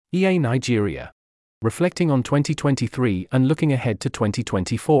EA Nigeria. Reflecting on 2023 and looking ahead to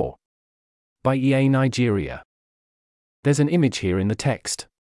 2024. By EA Nigeria. There's an image here in the text.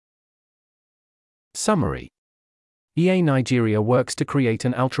 Summary. EA Nigeria works to create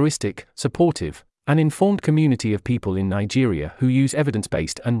an altruistic, supportive, and informed community of people in Nigeria who use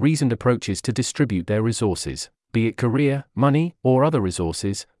evidence-based and reasoned approaches to distribute their resources, be it career, money, or other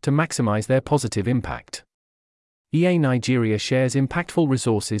resources, to maximize their positive impact. EA Nigeria shares impactful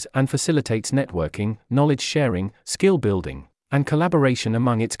resources and facilitates networking, knowledge sharing, skill building, and collaboration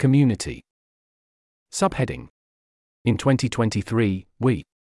among its community. Subheading. In 2023, we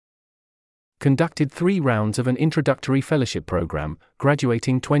conducted 3 rounds of an introductory fellowship program,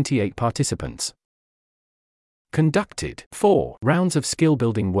 graduating 28 participants. Conducted 4 rounds of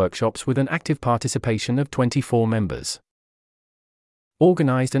skill-building workshops with an active participation of 24 members.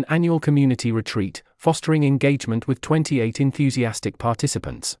 Organized an annual community retreat, fostering engagement with 28 enthusiastic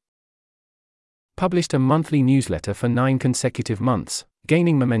participants. Published a monthly newsletter for 9 consecutive months,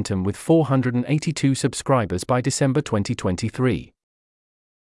 gaining momentum with 482 subscribers by December 2023.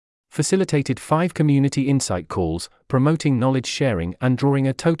 Facilitated 5 community insight calls, promoting knowledge sharing and drawing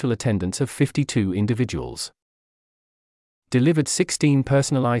a total attendance of 52 individuals. Delivered 16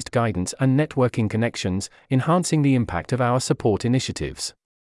 personalized guidance and networking connections, enhancing the impact of our support initiatives.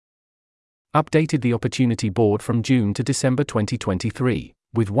 Updated the opportunity board from June to December 2023,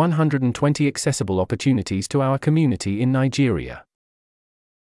 with 120 accessible opportunities to our community in Nigeria.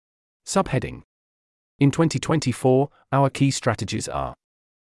 Subheading. In 2024, our key strategies are.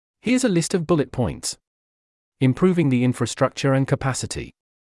 Here's a list of bullet points. Improving the infrastructure and capacity.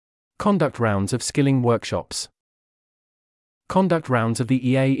 Conduct rounds of skilling workshops. Conduct rounds of the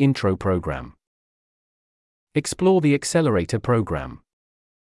EA Intro program. Explore the Accelerator program.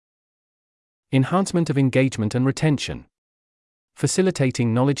 Enhancement of engagement and retention.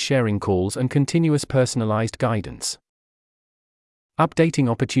 Facilitating knowledge sharing calls and continuous personalized guidance. Updating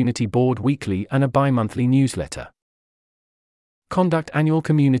opportunity board weekly and a bi-monthly newsletter. Conduct annual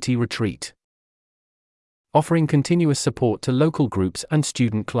community retreat. Offering continuous support to local groups and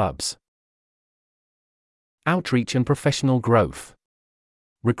student clubs. Outreach and professional growth.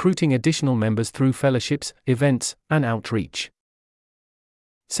 Recruiting additional members through fellowships, events, and outreach.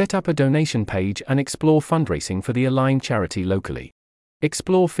 Set up a donation page and explore fundraising for the aligned charity locally.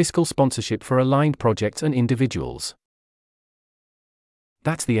 Explore fiscal sponsorship for aligned projects and individuals.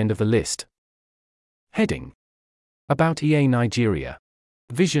 That's the end of the list. Heading. About EA Nigeria.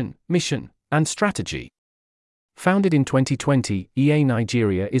 Vision, mission, and strategy. Founded in 2020, EA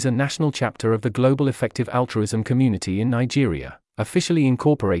Nigeria is a national chapter of the Global Effective Altruism Community in Nigeria, officially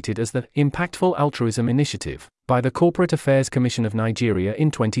incorporated as the Impactful Altruism Initiative by the Corporate Affairs Commission of Nigeria in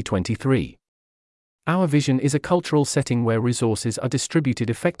 2023. Our vision is a cultural setting where resources are distributed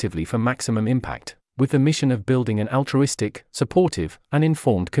effectively for maximum impact, with the mission of building an altruistic, supportive, and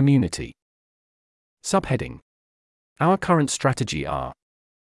informed community. Subheading. Our current strategy are.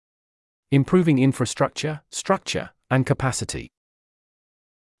 Improving infrastructure, structure, and capacity.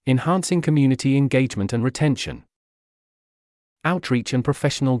 Enhancing community engagement and retention. Outreach and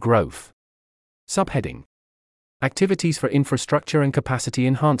professional growth. Subheading. Activities for infrastructure and capacity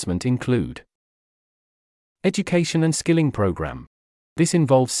enhancement include Education and Skilling Program. This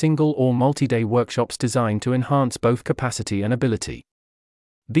involves single or multi-day workshops designed to enhance both capacity and ability.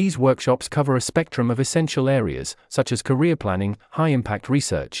 These workshops cover a spectrum of essential areas, such as career planning, high-impact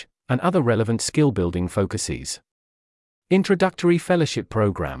research, and other relevant skill-building focuses. Introductory Fellowship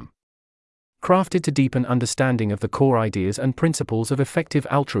Program. Crafted to deepen understanding of the core ideas and principles of effective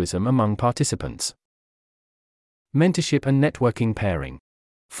altruism among participants. Mentorship and Networking Pairing.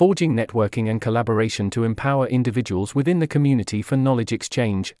 Forging networking and collaboration to empower individuals within the community for knowledge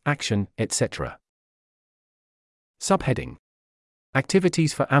exchange, action, etc. Subheading.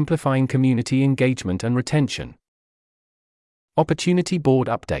 Activities for amplifying community engagement and retention. Opportunity Board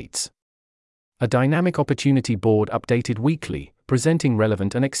Updates. A dynamic opportunity board updated weekly, presenting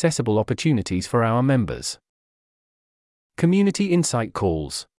relevant and accessible opportunities for our members. Community Insight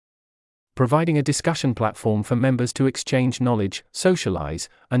Calls. Providing a discussion platform for members to exchange knowledge, socialize,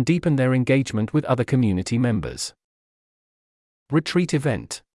 and deepen their engagement with other community members. Retreat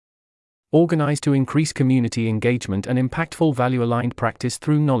Event. Organized to increase community engagement and impactful value-aligned practice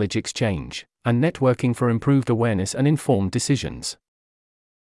through knowledge exchange and networking for improved awareness and informed decisions.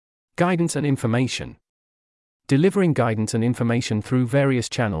 Guidance and information. Delivering guidance and information through various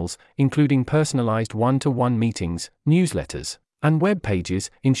channels, including personalized one-to-one meetings, newsletters, and web pages,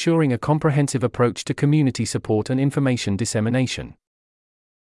 ensuring a comprehensive approach to community support and information dissemination.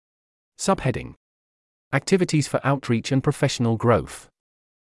 Subheading. Activities for outreach and professional growth.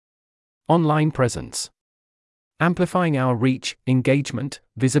 Online presence. Amplifying our reach, engagement,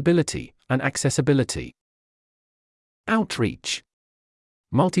 visibility, and accessibility. Outreach.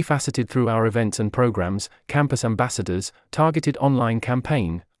 Multifaceted through our events and programs, campus ambassadors, targeted online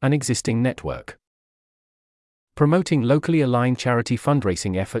campaign, and existing network. Promoting locally aligned charity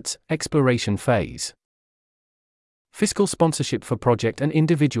fundraising efforts, exploration phase. Fiscal sponsorship for project and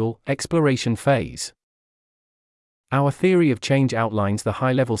individual, exploration phase. Our theory of change outlines the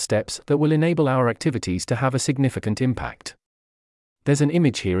high-level steps that will enable our activities to have a significant impact. There's an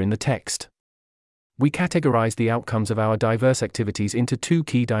image here in the text. We categorize the outcomes of our diverse activities into two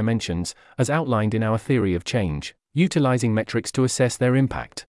key dimensions, as outlined in our theory of change, utilizing metrics to assess their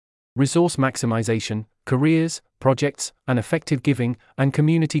impact. Resource maximization, careers, projects, and effective giving, and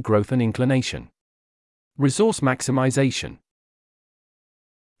community growth and inclination. Resource maximization.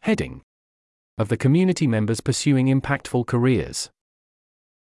 Heading. Of the community members pursuing impactful careers.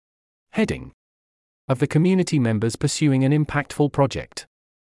 Heading. Of the community members pursuing an impactful project.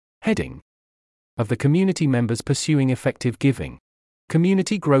 Heading. Of the community members pursuing effective giving.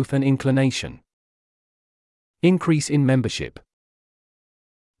 Community growth and inclination. Increase in membership.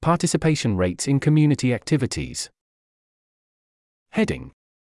 Participation rates in community activities. Heading.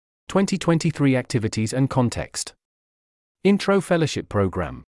 2023 activities and context. Intro Fellowship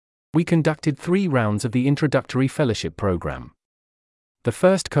Program. We conducted 3 rounds of the Introductory Fellowship Program. The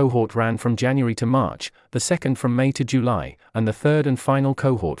first cohort ran from January to March, the second from May to July, and the third and final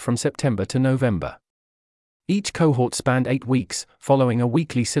cohort from September to November. Each cohort spanned 8 weeks, following a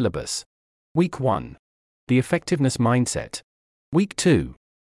weekly syllabus. Week 1. The Effectiveness Mindset. Week 2.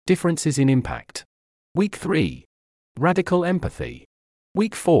 Differences in Impact. Week 3. Radical Empathy.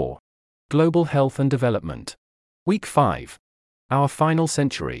 Week 4. Global Health and Development. Week 5. Our Final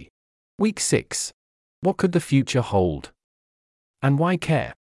Century. Week 6. What could the future hold? And why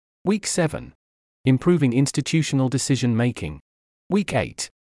care? Week 7. Improving institutional decision making. Week 8.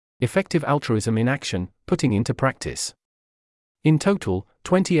 Effective altruism in action, putting into practice. In total,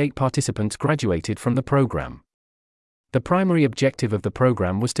 28 participants graduated from the program. The primary objective of the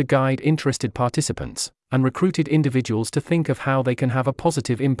program was to guide interested participants, and recruited individuals to think of how they can have a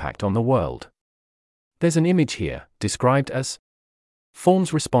positive impact on the world. There's an image here, described as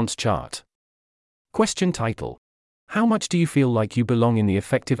Forms Response Chart. Question title. How much do you feel like you belong in the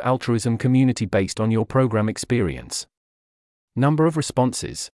effective altruism community based on your program experience? Number of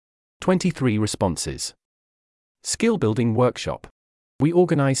responses. 23 responses. Skill Building Workshop. We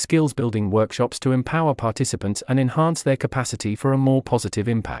organize skills building workshops to empower participants and enhance their capacity for a more positive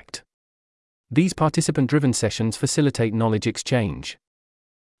impact. These participant-driven sessions facilitate knowledge exchange.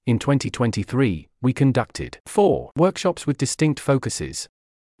 In 2023, we conducted 4 workshops with distinct focuses.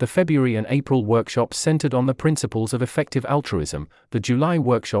 The February and April workshops centered on the principles of effective altruism, the July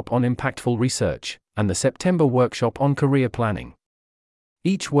workshop on impactful research, and the September workshop on career planning.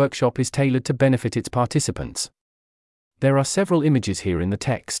 Each workshop is tailored to benefit its participants. There are several images here in the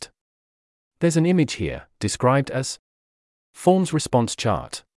text. There's an image here, described as Forms Response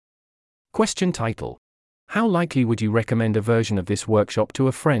Chart. Question title. How likely would you recommend a version of this workshop to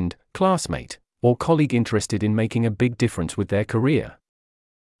a friend, classmate, or colleague interested in making a big difference with their career?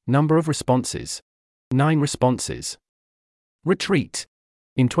 Number of responses. 9 responses. Retreat.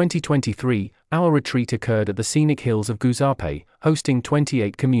 In 2023, our retreat occurred at the scenic hills of Guzape, hosting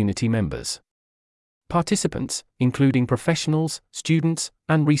 28 community members. Participants, including professionals, students,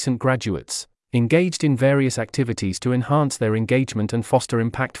 and recent graduates, engaged in various activities to enhance their engagement and foster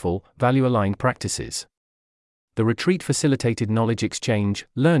impactful, value-aligned practices. The retreat facilitated knowledge exchange,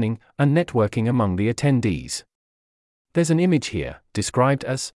 learning, and networking among the attendees. There's an image here, described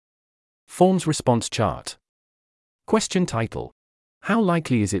as Forms Response Chart. Question title. How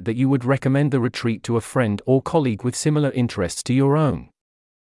likely is it that you would recommend the retreat to a friend or colleague with similar interests to your own?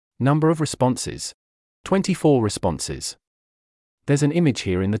 Number of responses. 24 responses. There's an image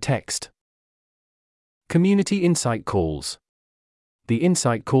here in the text. Community Insight Calls. The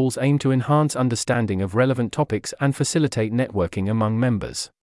Insight Calls aim to enhance understanding of relevant topics and facilitate networking among members.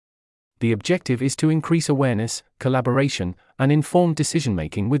 The objective is to increase awareness, collaboration, and informed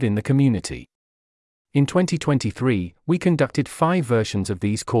decision-making within the community. In 2023, we conducted 5 versions of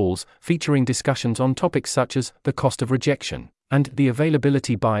these calls, featuring discussions on topics such as the cost of rejection and the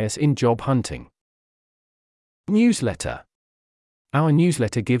availability bias in job hunting. Newsletter. Our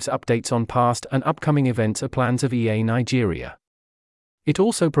newsletter gives updates on past and upcoming events and plans of EA Nigeria. It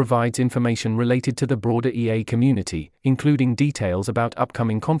also provides information related to the broader EA community, including details about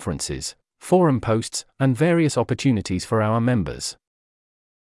upcoming conferences, forum posts, and various opportunities for our members.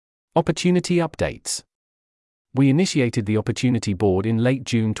 Opportunity updates. We initiated the Opportunity Board in late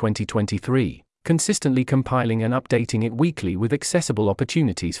June 2023, consistently compiling and updating it weekly with accessible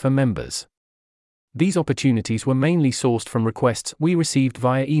opportunities for members. These opportunities were mainly sourced from requests we received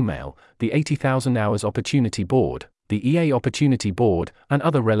via email, the 80,000 Hours Opportunity Board, the EA Opportunity Board, and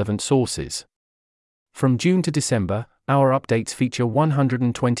other relevant sources. From June to December, our updates feature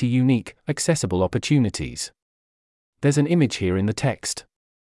 120 unique, accessible opportunities. There's an image here in the text.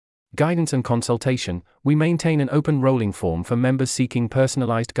 Guidance and consultation. We maintain an open rolling form for members seeking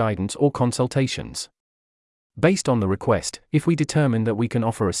personalized guidance or consultations. Based on the request, if we determine that we can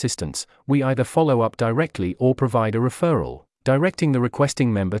offer assistance, we either follow up directly or provide a referral, directing the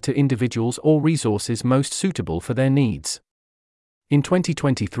requesting member to individuals or resources most suitable for their needs. In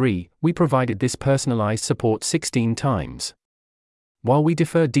 2023, we provided this personalized support 16 times. While we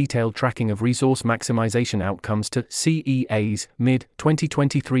defer detailed tracking of resource maximization outcomes to CEA's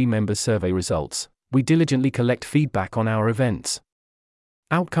mid-2023 members survey results, we diligently collect feedback on our events.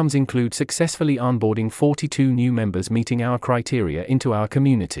 Outcomes include successfully onboarding 42 new members meeting our criteria into our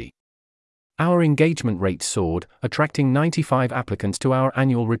community. Our engagement rate soared, attracting 95 applicants to our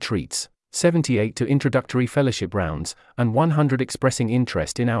annual retreats, 78 to introductory fellowship rounds, and 100 expressing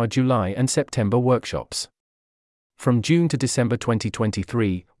interest in our July and September workshops. From June to December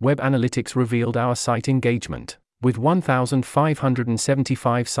 2023, Web Analytics revealed our site engagement, with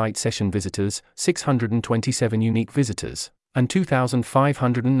 1,575 site session visitors, 627 unique visitors, and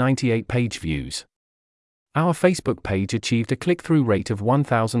 2,598 page views. Our Facebook page achieved a click-through rate of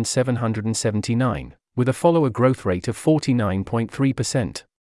 1,779, with a follower growth rate of 49.3%.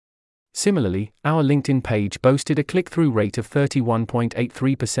 Similarly, our LinkedIn page boasted a click-through rate of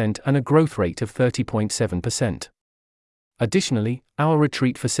 31.83% and a growth rate of 30.7%. Additionally, our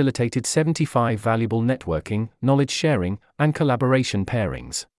retreat facilitated 75 valuable networking, knowledge sharing, and collaboration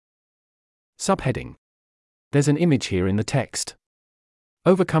pairings. Subheading. There's an image here in the text.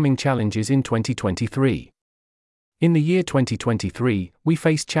 Overcoming challenges in 2023. In the year 2023, we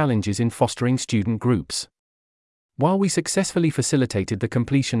faced challenges in fostering student groups. While we successfully facilitated the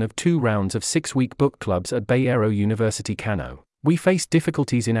completion of 2 rounds of 6-week book clubs at Bayero University Kano, we faced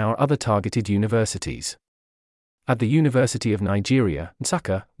difficulties in our other targeted universities. At the University of Nigeria,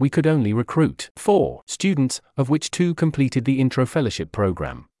 Nsukka, we could only recruit 4 students, of which 2 completed the Intro Fellowship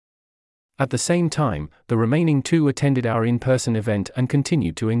program. At the same time, the remaining 2 attended our in-person event and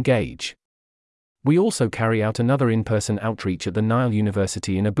continued to engage. We also carry out another in-person outreach at the Nile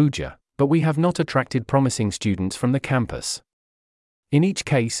University in Abuja, but we have not attracted promising students from the campus. In each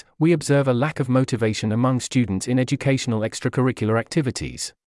case, we observe a lack of motivation among students in educational extracurricular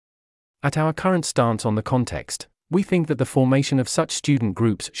activities. At our current stance on the context, we think that the formation of such student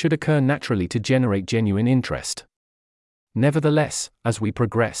groups should occur naturally to generate genuine interest. Nevertheless, as we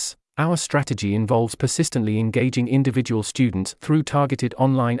progress, our strategy involves persistently engaging individual students through targeted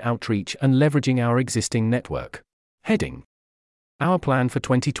online outreach and leveraging our existing network. Heading. Our plan for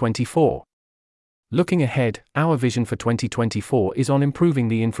 2024. Looking ahead, our vision for 2024 is on improving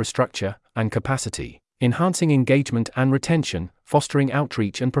the infrastructure and capacity, enhancing engagement and retention, fostering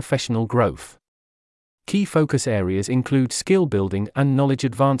outreach and professional growth. Key focus areas include skill building and knowledge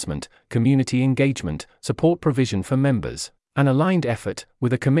advancement, community engagement, support provision for members, an aligned effort,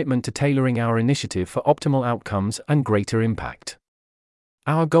 with a commitment to tailoring our initiative for optimal outcomes and greater impact.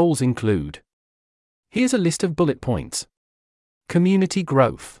 Our goals include. Here's a list of bullet points. Community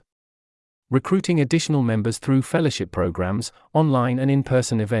growth. Recruiting additional members through fellowship programs, online and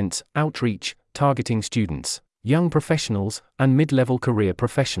in-person events, outreach, targeting students, young professionals, and mid-level career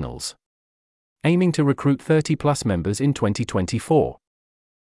professionals. Aiming to recruit 30+ members in 2024.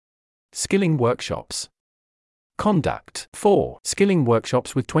 Skilling workshops. Conduct 4 skilling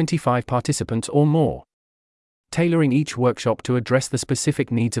workshops with 25 participants or more. Tailoring each workshop to address the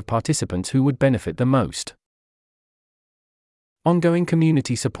specific needs of participants who would benefit the most. Ongoing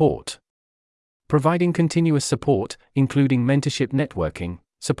community support. Providing continuous support, including mentorship networking,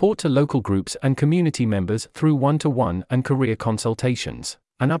 support to local groups and community members through one-to-one and career consultations,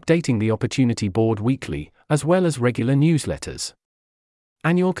 and updating the Opportunity Board weekly, as well as regular newsletters.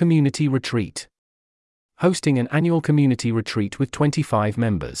 Annual Community Retreat. Hosting an annual community retreat with 25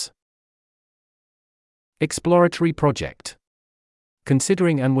 members. Exploratory project.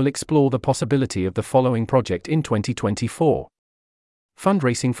 Considering and will explore the possibility of the following project in 2024.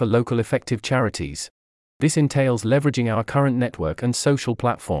 Fundraising for local effective charities. This entails leveraging our current network and social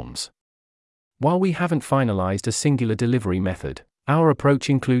platforms. While we haven't finalized a singular delivery method, our approach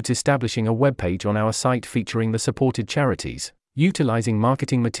includes establishing a webpage on our site featuring the supported charities, utilizing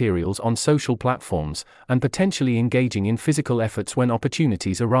marketing materials on social platforms, and potentially engaging in physical efforts when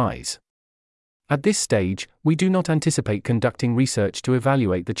opportunities arise. At this stage, we do not anticipate conducting research to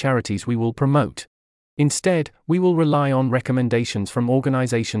evaluate the charities we will promote. Instead, we will rely on recommendations from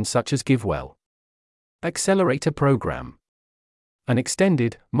organizations such as GiveWell. Accelerator Program. An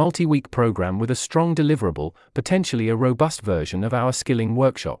extended, multi-week program with a strong deliverable, potentially a robust version of our skilling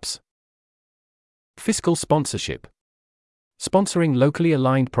workshops. Fiscal sponsorship. Sponsoring locally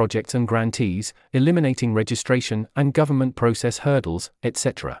aligned projects and grantees, eliminating registration and government process hurdles,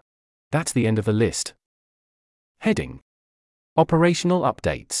 etc. That's the end of the list. Heading: Operational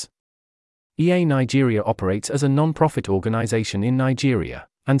updates. EA Nigeria operates as a non-profit organization in Nigeria,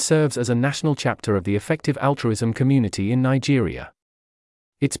 and serves as a national chapter of the effective altruism community in Nigeria.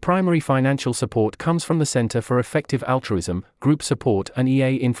 Its primary financial support comes from the Center for Effective Altruism, Group Support and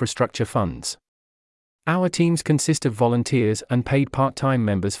EA Infrastructure Funds. Our teams consist of volunteers and paid part-time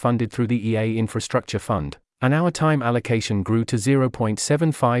members funded through the EA Infrastructure Fund, and our time allocation grew to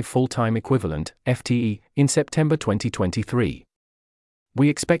 0.75 full-time equivalent, FTE, in September 2023. We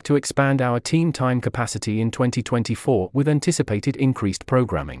expect to expand our team time capacity in 2024 with anticipated increased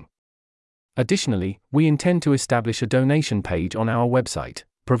programming. Additionally, we intend to establish a donation page on our website,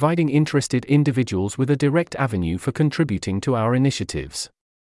 providing interested individuals with a direct avenue for contributing to our initiatives.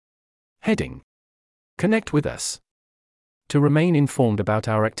 Heading: Connect with us. To remain informed about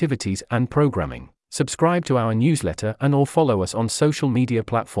our activities and programming, subscribe to our newsletter and/or follow us on social media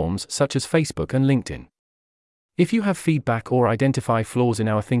platforms such as Facebook and LinkedIn. If you have feedback or identify flaws in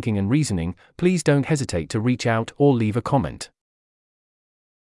our thinking and reasoning, please don't hesitate to reach out or leave a comment.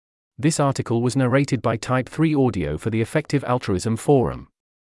 This article was narrated by Type 3 Audio for the Effective Altruism Forum.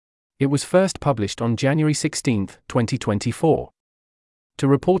 It was first published on January 16, 2024. To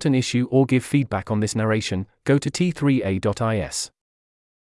report an issue or give feedback on this narration, go to t3a.is.